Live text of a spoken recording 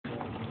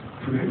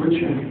forever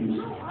change.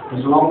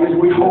 As long as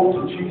we hold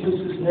to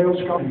Jesus'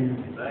 nail-scarred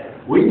hand,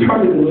 we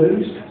turn it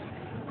loose.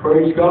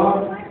 Praise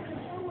God.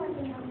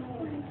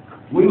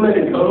 We let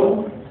it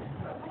go.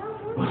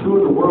 But who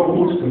in the world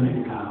wants to let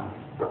it go?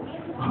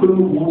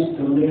 Who wants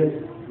to let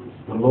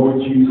the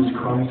Lord Jesus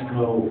Christ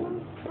go?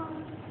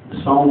 The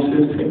song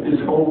says, take this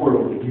whole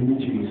world and give me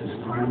Jesus.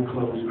 I'm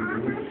close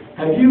with it.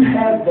 Have you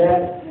had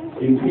that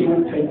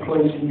event take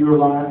place in your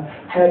life?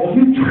 Have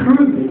you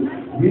truly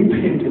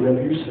repented of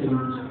your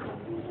sins?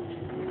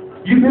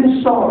 You've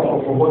been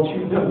sorrowful for what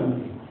you've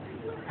done.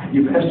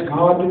 You've asked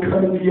God to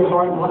come into your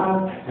heart and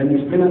life, and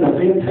there's been an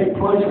event take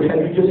place, or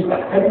have you just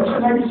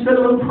maybe said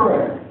a little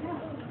prayer?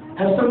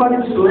 Has somebody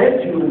just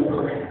led you in a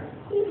prayer?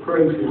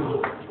 Praise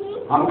God.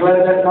 I'm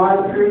glad that night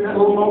up here in that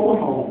little mobile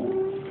home.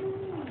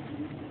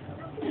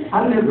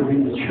 I've never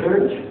been to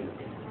church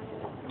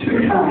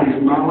 2 times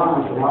in my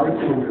life that I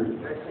remember.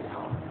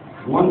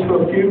 One to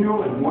a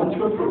funeral and one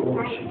to a foot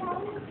worship.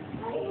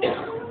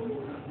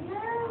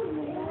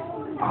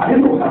 I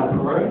didn't know how to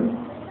pray.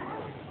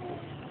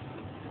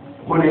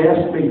 When they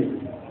asked me,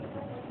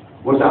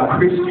 was I a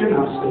Christian?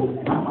 I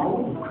said, no,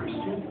 I'm a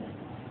Christian.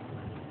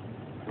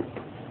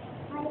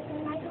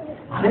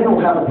 I didn't know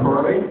how to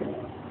pray.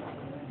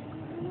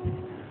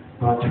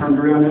 But I turned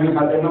around and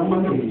got down on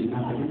my knees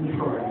and I began to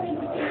pray.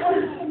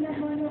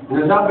 And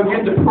as I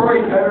began to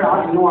pray there,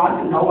 I just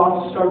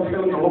started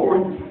feeling the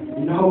Lord.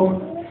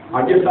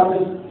 I guess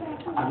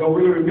I don't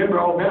really remember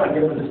all that. I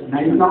guess I just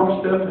naming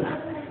all stuff. And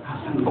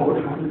I said, Lord,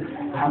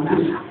 I'm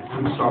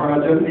sorry I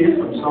done this.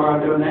 I'm sorry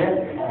I done that.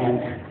 And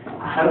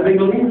I had a big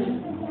list.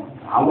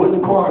 I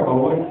wasn't a choir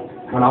boy,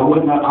 but I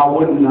wasn't a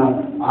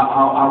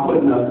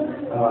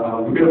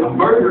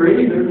murderer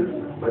either.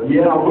 But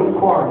yet I wasn't a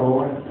choir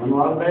boy. Done a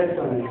lot of bad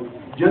things.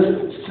 Just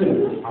a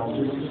sinner. I was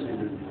just a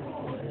sinner.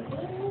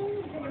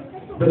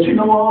 But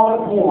all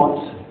at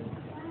once,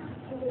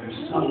 there's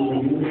something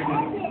that you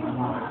have in my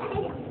life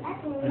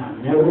that I've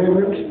never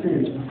ever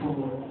experienced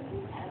before.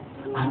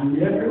 I've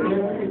never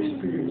ever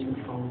experienced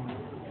before.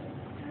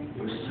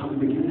 There was something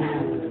beginning to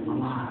happen in my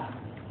life.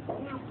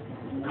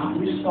 God,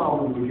 you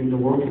saw it begin to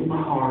work in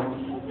my heart.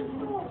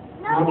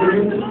 I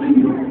began to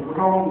feel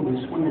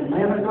wrongness when the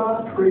man of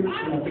God preached,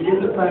 and I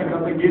began to think, I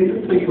began to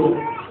feel. I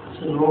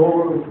said,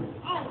 Lord,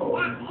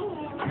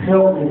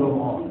 help me,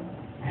 Lord.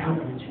 Help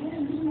me, Jesus.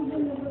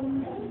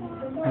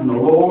 And the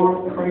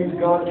Lord, praise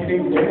God,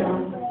 came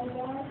down.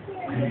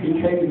 And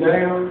He came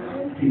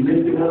down. He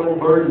lifted that old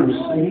burden of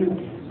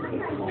sin.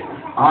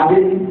 I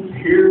didn't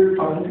hear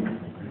thunder.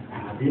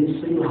 And I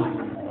didn't see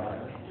light.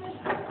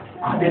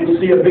 I didn't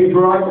see a big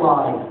bright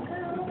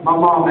light. My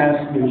mom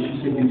asked me,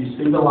 she said, did you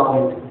see the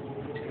light?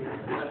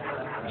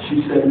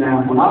 She said,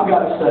 now, when I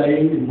got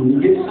saved, and when you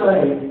get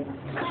saved,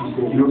 she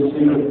said, you'll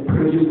see the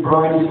prettiest,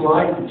 brightest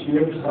light that you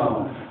ever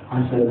saw.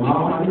 I said,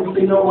 Mom, I didn't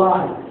see no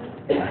light.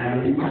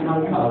 You might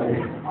not got it.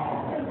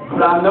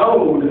 But I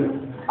know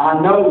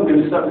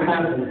there's something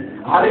happening.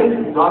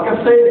 Like I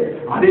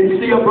said, I didn't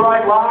see a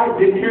bright light,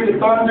 didn't hear the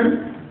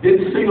thunder,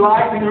 didn't see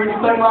lightning or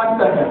anything like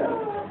that.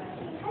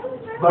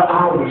 But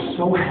I was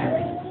so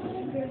happy.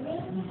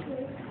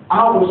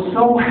 I was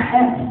so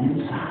happy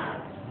inside.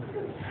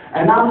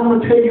 And I'm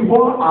going to tell you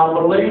what, I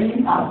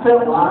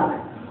felt like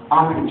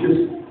I could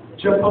just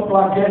jump up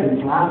like that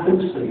and fly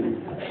through the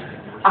ceiling.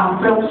 I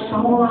felt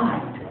so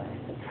light.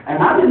 And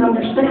I didn't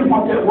understand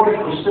what that was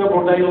for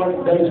several days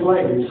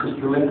later,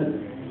 Sister Linda.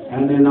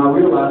 And then I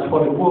realized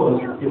what it was.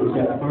 It was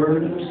that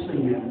burden of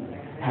sin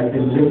had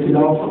been lifted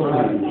off of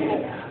me.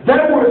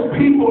 There was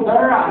people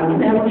there I'd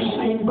never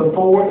seen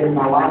before in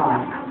my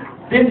life.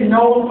 Didn't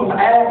know them from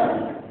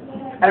Adam.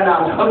 And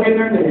I was hugging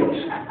their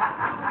necks.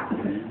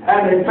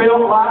 And they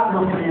felt like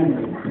my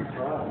family.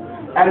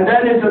 And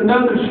that is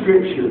another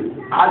scripture.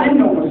 I didn't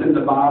know it was in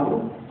the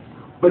Bible.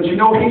 But He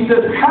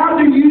says, how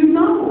do you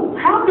know?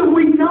 How do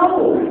we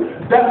know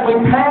that we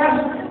pass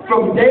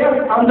from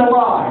death unto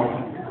life,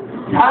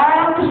 die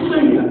unto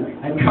sin,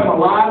 and come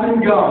alive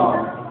in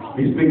God?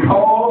 It's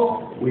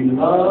because we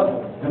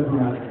love the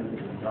brethren.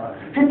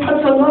 He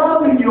puts a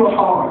love in your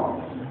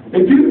heart.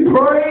 If you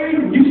pray,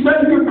 and you say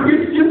you're a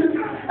Christian,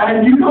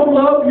 and you don't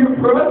love your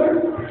brother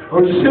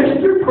or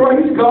sister,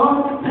 praise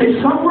God, there's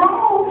something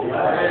wrong.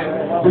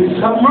 There's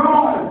something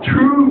wrong.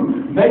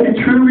 Maybe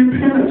true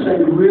repentance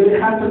ain't really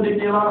happened in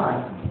your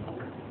life.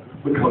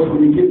 Because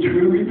when you get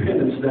true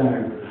repentance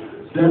there,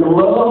 then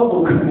love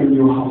will come in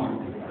your heart.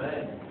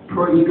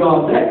 Praise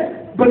God.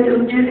 But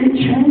it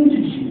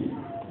changes you.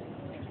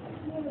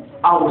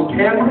 I was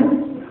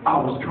gambling. I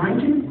was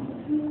drinking.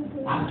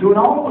 I was doing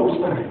all those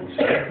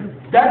things.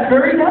 That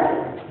very day,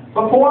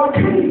 before I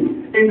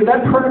came into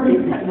that prayer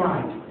meeting that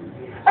night.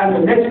 And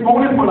the next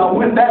morning when I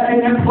went back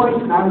in that place,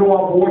 and I know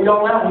I wore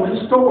y'all out with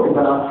this story,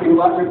 but I feel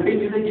like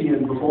repeating it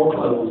again before I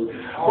close.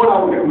 When I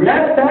went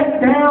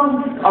back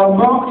down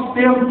amongst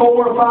them 4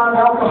 or 5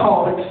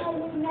 alcoholics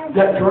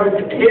that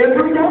drank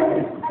every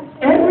day.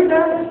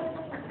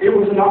 It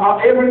was an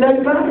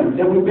everyday thing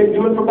that we've been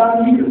doing for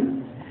about a year.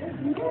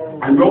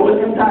 And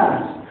rolling them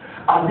dice.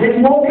 I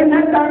didn't walk in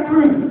that back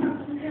room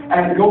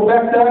and go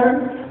back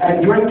there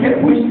and drink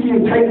that whiskey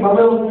and take my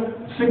little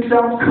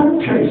 6-ounce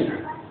Coke chaser.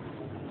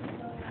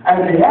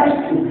 And they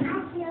asked him,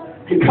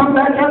 he come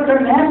back out there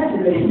and asked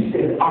him, and he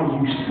said, "Are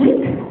you sick?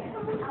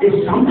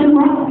 Is something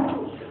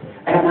wrong?"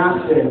 And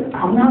I said,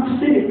 "I'm not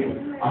sick.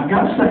 I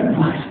got saved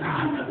last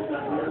night.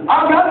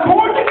 I got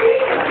born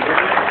again.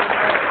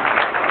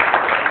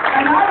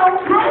 And I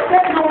don't drink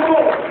that no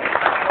more.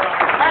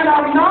 And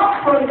I'm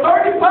not for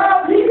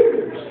 35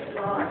 years.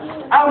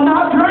 I'm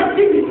not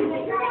drinking it."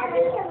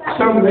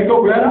 So they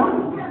go right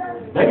on.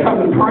 They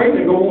come and pray,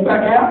 they go on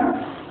back out,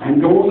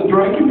 and go on the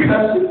drinking,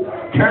 cussing,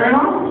 carrying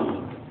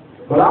on.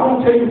 But I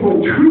want to tell you,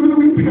 when true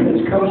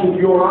repentance comes into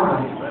your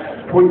life,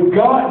 when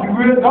God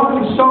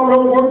can saw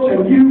your works,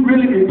 and you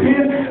really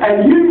repent,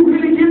 and you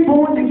really get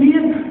born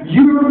again,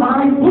 your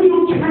life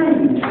will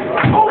change.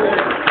 Totally.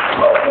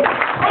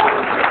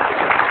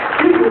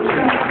 It will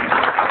change.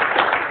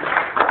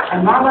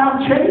 And my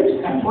life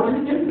changed. And what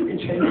did it do? It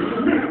changed for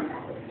the good.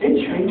 It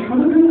changed for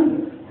the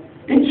good.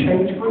 It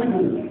changed for the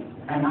good.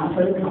 And I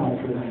thank God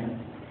for that.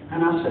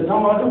 And I said,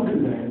 "No, I don't do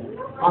that.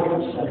 I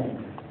got saved."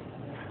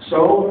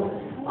 So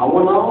I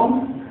went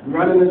on,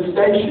 running the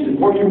station, and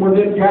working with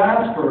them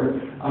guys for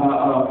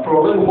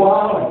a little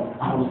while, and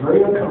I was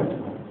very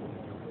uncomfortable.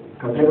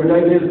 Because every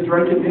day they're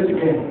drinking this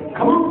again.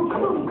 Come on,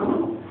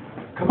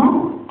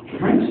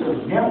 drink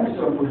some, have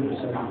some with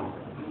us and all.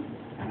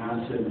 And I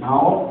said,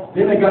 "No."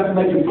 Then they got to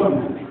making fun of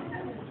me.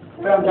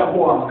 Found out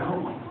where I was going.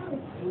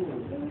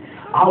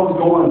 I was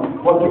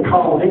going, what they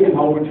call then,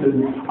 over to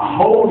a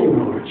Holy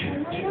Roller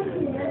church.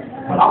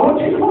 But I want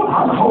to tell you what,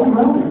 I was a Holy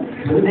Roller.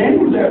 So the daddy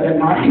was there that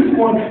night. He's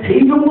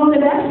the one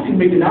that asked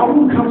me that I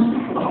want to come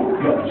speak for the Holy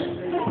Ghost.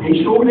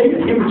 He showed me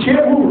him and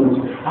Chet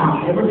Woolens.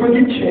 I'll never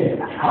forget Chet.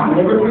 I'll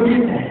never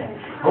forget that.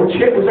 Oh,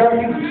 Chet was there.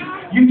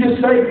 You just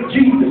say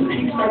Jesus.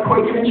 He started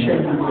quaking and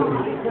shaking.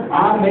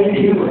 I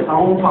made him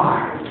on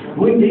fire.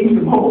 We need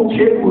some old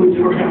Chet Woods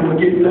around to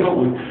get that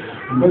one.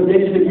 But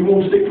they said, "You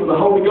won't stick for the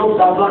Holy Ghost."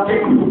 I was like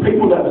that group of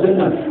people that was in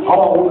the, "Oh,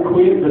 I want to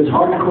quit, but it's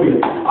hard to quit."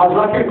 I was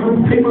like that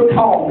group of people that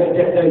called that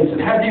day.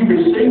 Said, "Have you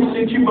received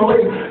since you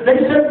believe?"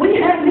 They said,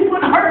 "We hadn't even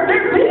heard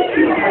there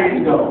being the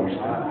Holy Ghost."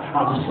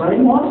 I was the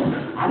same one.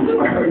 I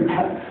never heard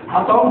that.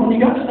 I thought when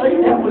you got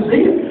saved, that was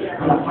it.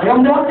 But I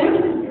found out this.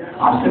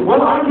 I said,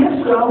 "Well, I guess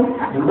so."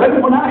 And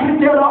when I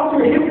hit that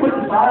altar, it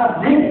within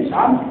 5 minutes.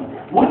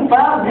 Within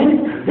 5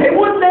 minutes. They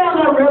wasn't down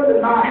there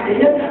rubbing my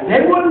head.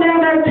 They wasn't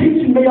down there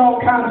teaching me all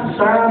kinds of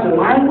signs and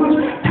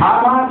language.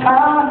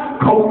 Tie,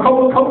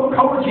 Coca-Cola,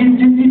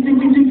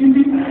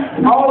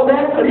 and all of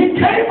that. But it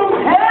came from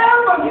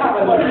heaven,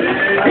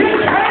 hallelujah.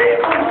 It came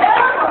from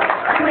heaven.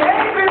 And there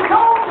ain't been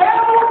no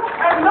devil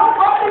and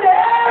nobody that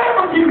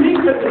ever give me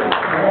to this.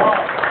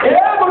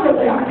 Ever to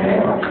that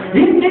devil.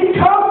 It didn't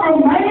come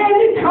from man.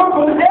 It come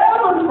from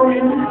heaven,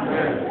 friend.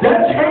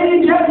 That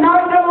change that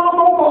night, that little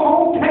mobile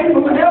home came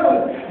from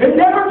heaven. It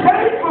never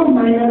came from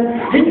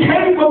man. It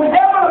came from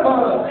heaven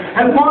above.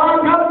 And when I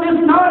got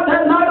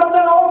that night on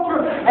that altar,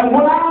 and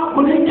when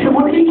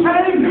he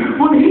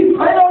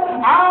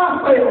fell, I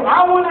fell.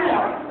 I went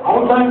out.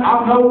 All thing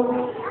I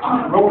know,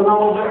 I'm rolling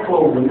all that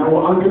floor with no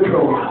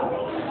uncontrol.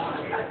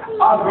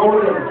 I was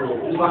rolling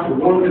everywhere, just like a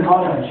woman in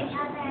hot ashes.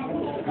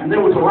 And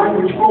there was a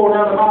language flowing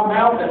out of my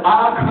mouth that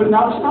I could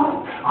not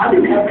stop. I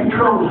didn't have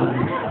control of it.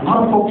 A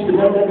lot of folks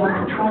today, they got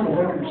control of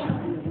theirs.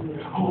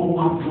 Oh,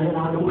 I'm glad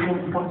I don't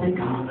have what they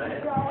got.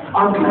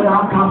 I'm glad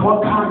I've got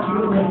what God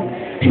gave me.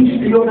 He's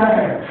still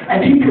there,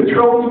 and He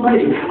controls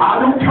me.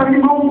 I don't turn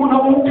Him on when I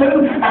want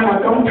to, and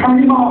I don't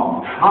turn Him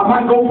off. I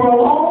might go for a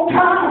long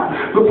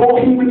time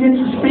before He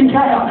begins to speak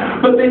out,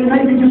 but then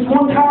maybe just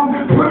one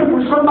time, praying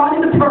for somebody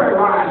in the prayer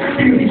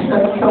line, here He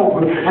stays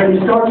over, and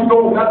He starts to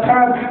go. That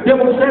time, the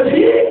devil says,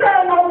 "He ain't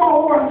there no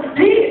more.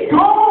 He's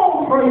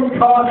gone, praise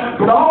God."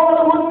 But all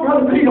I want,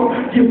 Brother Bill,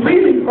 you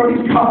feel Him,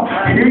 praise God.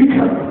 Here He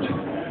comes.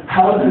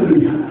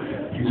 Hallelujah.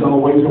 He's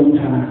always on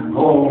time.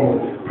 Oh,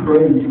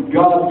 praise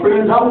God.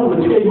 Friends, I want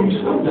to tell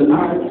you something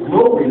tonight.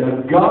 Glory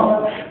to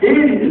God.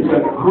 It is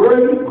a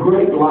great,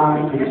 great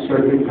life in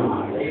serving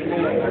God.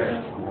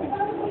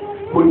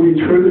 When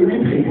you truly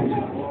repent,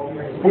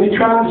 when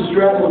you're trying to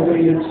straddle the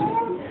fence,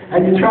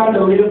 and you're trying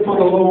to live for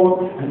the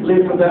Lord and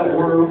live for that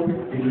world,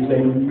 it is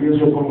a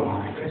miserable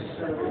life.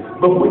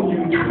 But when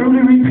you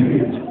truly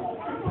repent,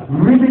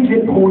 really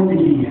get born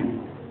again,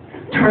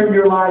 turn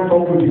your life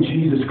over to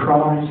Jesus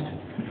Christ,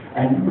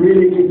 and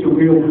really get the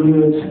real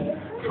goods,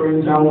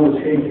 friends, I want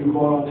to tell you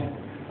what,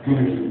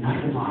 there's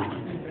nothing like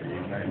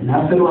it.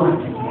 Nothing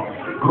like it.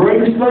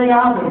 Greatest thing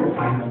I've ever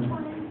found.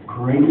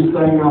 Greatest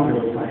thing I've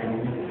ever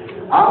found.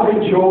 I've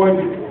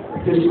enjoyed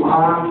this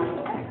life.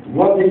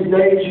 One of these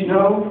days, ain't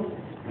going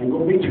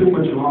to be too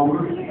much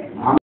longer.